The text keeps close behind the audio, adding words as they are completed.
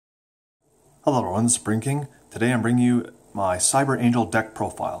Hello everyone, this is Brink King. Today I'm bringing you my Cyber Angel deck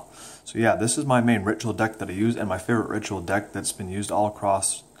profile. So yeah, this is my main ritual deck that I use and my favorite ritual deck that's been used all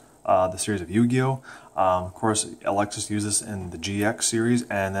across the series of Yu-Gi-Oh! Of course, Alexis used this in the GX series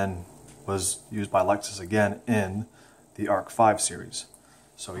and then was used by Alexis again in the Arc 5 series.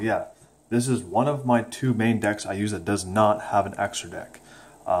 So yeah, this is one of my two main decks I use that does not have an extra deck.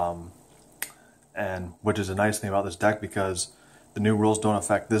 And which is a nice thing about this deck because the new rules don't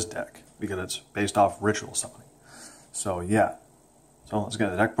affect this deck because it's based off ritual summoning. So yeah, so let's get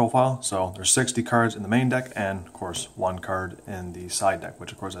the deck profile. So there's 60 cards in the main deck and of course one card in the side deck,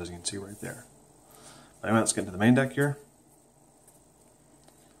 which of course as you can see right there. But anyway, let's get into the main deck here.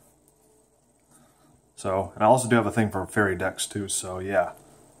 So, and I also do have a thing for fairy decks too, so yeah.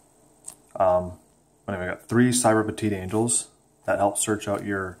 Anyway, I got 3 Cyber Petite Angels that help search out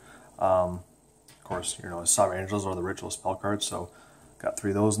your of course, you know, Cyber Angels or the ritual spell cards, so got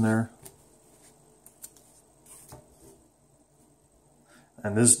 3 of those in there.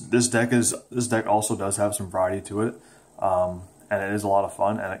 And this deck also does have some variety to it, and it is a lot of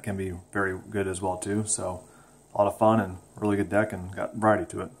fun, and it can be very good as well too. So a lot of fun and really good deck, and got variety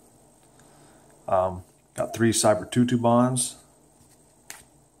to it. Got 3 Cyber Tutu Bonds.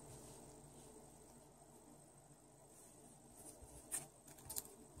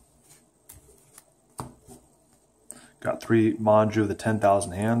 Got 3 Manju of the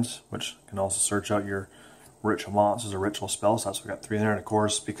 10,000 Hands, which can also search out your ritual monsters or ritual spells. That's why we got 3 in there, and of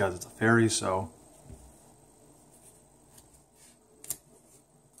course, because it's a fairy, so.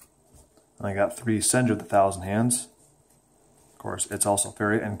 And I got 3 Senju of the 1,000 Hands. Of course, it's also a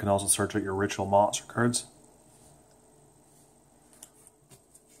fairy and can also search out your ritual monster cards.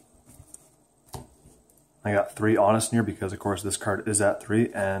 I got 3 Honest Near because, of course, this card is at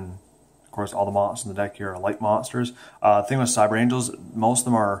 3, and of course, all the monsters in the deck here are light monsters. The thing with Cyber Angels, most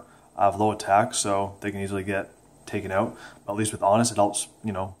of them have low attack, so they can easily get taken out. But at least with Honest, it helps,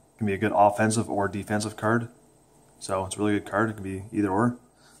 you know, can be a good offensive or defensive card. So it's a really good card. It can be either or.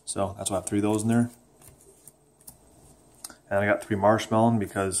 So that's why I have 3 of those in there. And I got 3 Marshmallow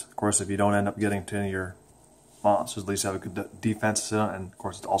because, of course, if you don't end up getting to any of your monsters, at least have a good defense to it. And of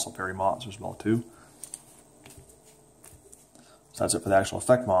course, it's also fairy monsters as well too. So that's it for the actual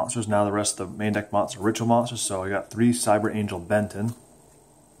effect monsters. Now the rest of the main deck monsters are ritual monsters. So I got 3 Cyber Angel Benton.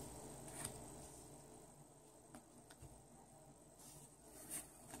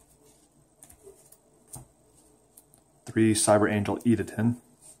 Three Cyber Angel Edatin.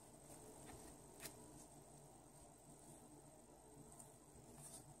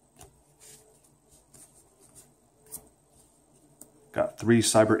 Got 3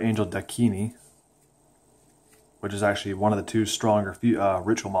 Cyber Angel Dakini, which is actually one of the 2 stronger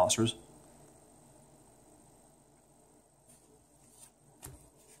ritual monsters.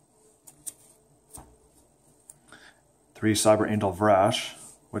 Three Cyber Angel Vrash,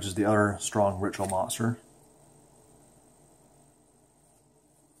 which is the other strong ritual monster.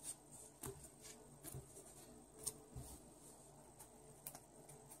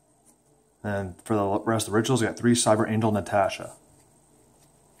 And for the rest of the rituals, we got 3 Cyber Angel Natasha.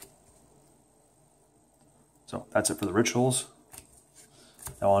 So that's it for the rituals.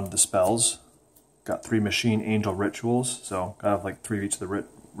 Now on to the spells. Got 3 Machine Angel Rituals, so gotta have like 3 of each of the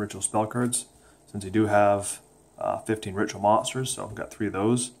ritual spell cards. Since you do have 15 ritual monsters, so I've got 3 of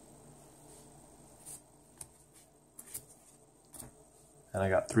those. And I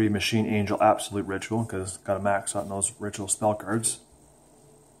got 3 Machine Angel Absolute Ritual, because gotta max out those ritual spell cards.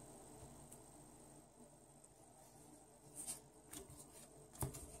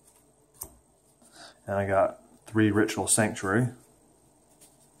 And I got 3 Ritual Sanctuary.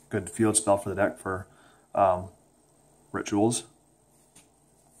 Good field spell for the deck for rituals.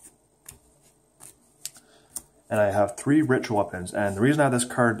 And I have 3 Ritual Weapons. And the reason I have this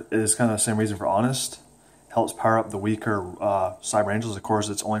card is kind of the same reason for Honest. It helps power up the weaker Cyber Angels. Of course,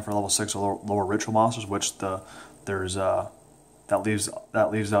 it's only for level 6 or lower ritual monsters, which that leaves out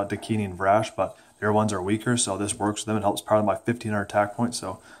Dakini and Vrash, but their ones are weaker, so this works for them. It helps power them by 1500 attack points.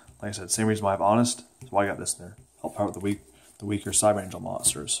 So like I said, same reason why I have Honest. That's why I got this in there. Help power the weaker Cyber Angel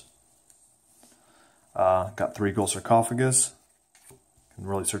monsters. Got 3 Gold Sarcophagus. Can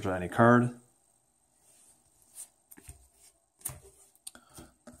really search out any card.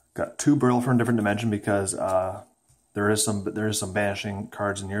 Got 2 Brittle from a different dimension because there is some banishing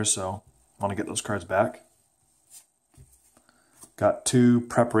cards in here, so I want to get those cards back. Got 2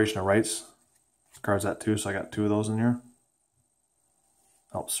 Preparation of Rites cards at 2, so I got 2 of those in here.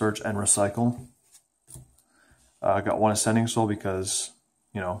 Help search and recycle. I got 1 Ascending Soul because,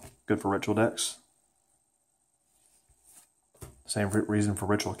 you know, good for ritual decks. Same reason for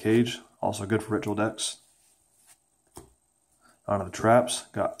Ritual Cage, also good for ritual decks. Onto the traps,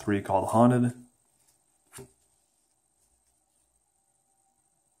 got 3 called Haunted.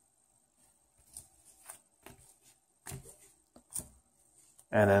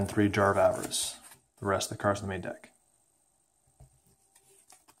 And then 3 Jar of Avarice, the rest of the cards in the main deck.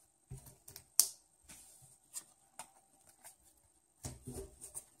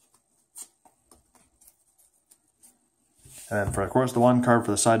 And then, of course, the one card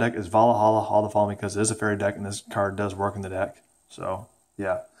for the side deck is Valhalla, Hall of Fallen, because it is a fairy deck, and this card does work in the deck. So,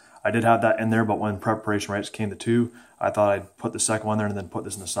 yeah. I did have that in there, but when Preparation Rites came to 2, I thought I'd put the second one there and then put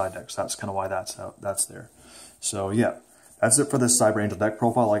this in the side deck. So that's kind of why that's there. So, yeah. That's it for this Cyber Angel deck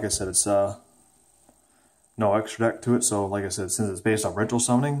profile. Like I said, it's no extra deck to it. So, like I said, since it's based off Ritual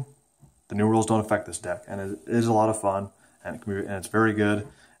Summoning, the new rules don't affect this deck. And it is a lot of fun, and it's very good,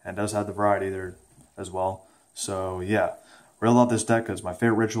 and does have the variety there as well. So, yeah. Really love this deck. It's my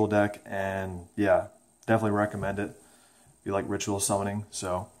favorite ritual deck, and yeah, definitely recommend it if you like ritual summoning.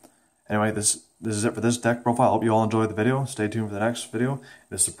 So anyway, this is it for this deck profile. I hope you all enjoyed the video. Stay tuned for the next video.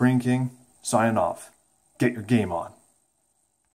 This is Supreme King signing off. Get your game on.